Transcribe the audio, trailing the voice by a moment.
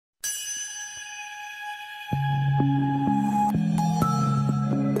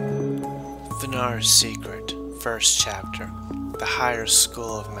Vanar's Secret, First Chapter, The Higher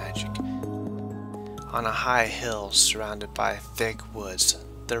School of Magic. On a high hill surrounded by thick woods,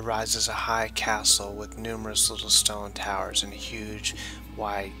 there rises a high castle with numerous little stone towers and a huge,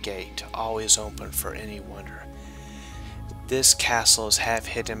 wide gate, always open for any wanderer. This castle is half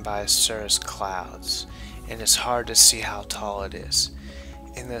hidden by cirrus clouds, and it's hard to see how tall it is.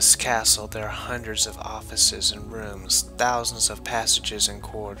 In this castle there are hundreds of offices and rooms, thousands of passages and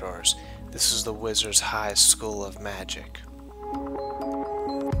corridors. This is the wizard's high school of magic.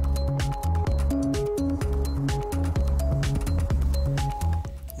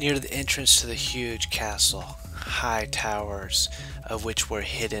 Near the entrance to the huge castle, high towers of which were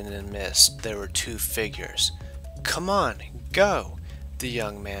hidden in mist, there were two figures. "Come on, go!" The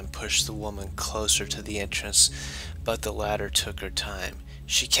young man pushed the woman closer to the entrance, but the latter took her time.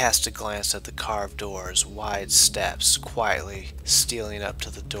 She cast a glance at the carved doors, wide steps, quietly stealing up to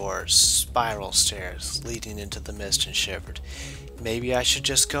the doors, spiral stairs leading into the mist, and shivered. "Maybe I should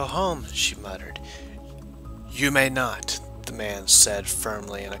just go home," she muttered. "You may not," the man said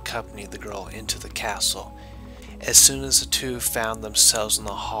firmly, and accompanied the girl into the castle. As soon as the two found themselves in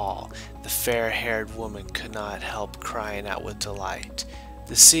the hall, the fair-haired woman could not help crying out with delight.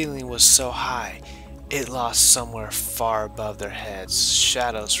 The ceiling was so high, it lost somewhere far above their heads.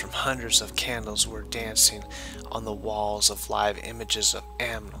 Shadows from hundreds of candles were dancing on the walls of live images of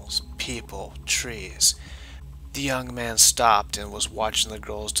animals, people, trees. The young man stopped and was watching the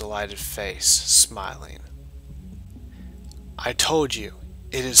girl's delighted face, smiling. "I told you,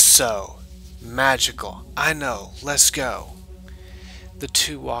 it is so. Magical. I know. Let's go." The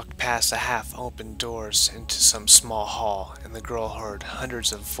two walked past the half-open doors into some small hall, and the girl heard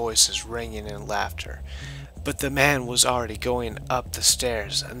hundreds of voices ringing in laughter. But the man was already going up the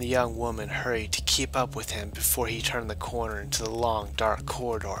stairs, and the young woman hurried to keep up with him before he turned the corner into the long, dark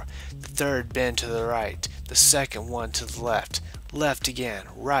corridor. The third bend to the right, the second one to the left, left again,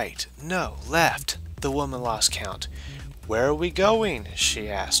 right, no, left. The woman lost count. "Where are we going?" she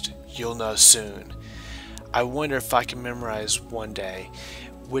asked. "You'll know soon. I wonder if I can memorize one day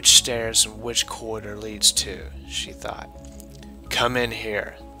which stairs and which corridor leads to," she thought. "Come in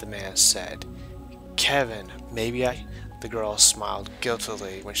here," the man said. "Kevin, maybe I—" The girl smiled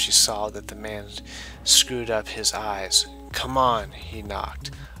guiltily when she saw that the man screwed up his eyes. "Come on," he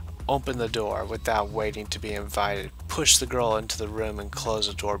knocked. Opened the door without waiting to be invited, pushed the girl into the room and closed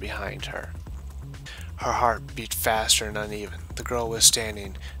the door behind her. Her heart beat faster and uneven. The girl was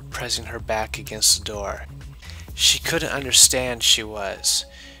standing, pressing her back against the door. She couldn't understand she was,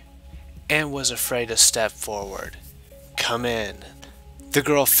 and was afraid to step forward. "Come in." The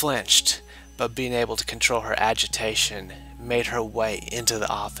girl flinched, but being able to control her agitation, made her way into the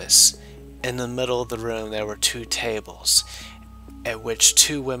office. In the middle of the room there were two tables, at which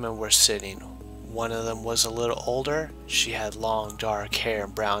two women were sitting. One of them was a little older. She had long dark hair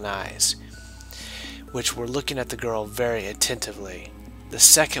and brown eyes, which were looking at the girl very attentively. The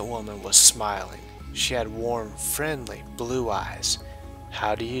second woman was smiling. She had warm, friendly blue eyes.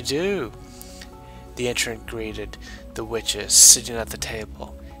 "How do you do?" The entrant greeted the witches sitting at the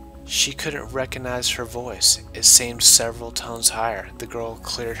table. She couldn't recognize her voice. It seemed several tones higher. The girl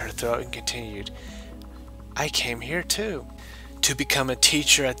cleared her throat and continued, "I came here too, to become a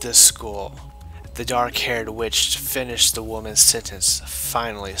teacher at this school." The dark-haired witch finished the woman's sentence,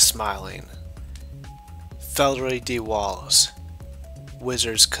 finally smiling. "Feldery D. Wallace,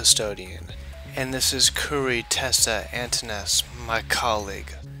 Wizard's Custodian. And this is Kuri Tessa Antonis, my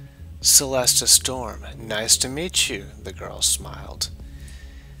colleague." "Celesta Storm, nice to meet you," the girl smiled.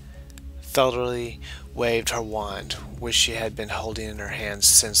 Felderly waved her wand, which she had been holding in her hands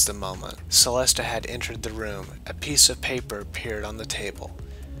since the moment Celesta had entered the room. A piece of paper appeared on the table.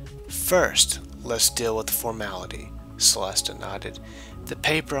 "First, let's deal with the formality." Celesta nodded. The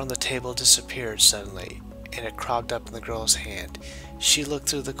paper on the table disappeared suddenly, and it cropped up in the girl's hand. She looked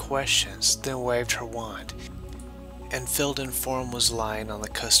through the questions, then waved her wand, and filled-in form was lying on the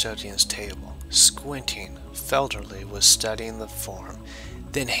custodian's table. Squinting, Felderly was studying the form,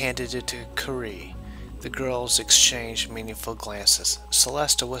 then handed it to Curie. The girls exchanged meaningful glances.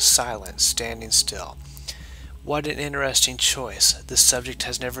 Celesta was silent, standing still. "What an interesting choice. The subject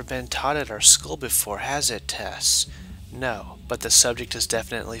has never been taught at our school before, has it, Tess?" "No, but the subject is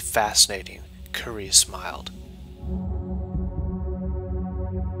definitely fascinating." Curie smiled.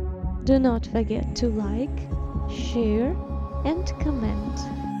 Do not forget to like, share, and comment.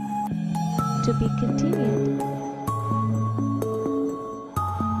 To be continued.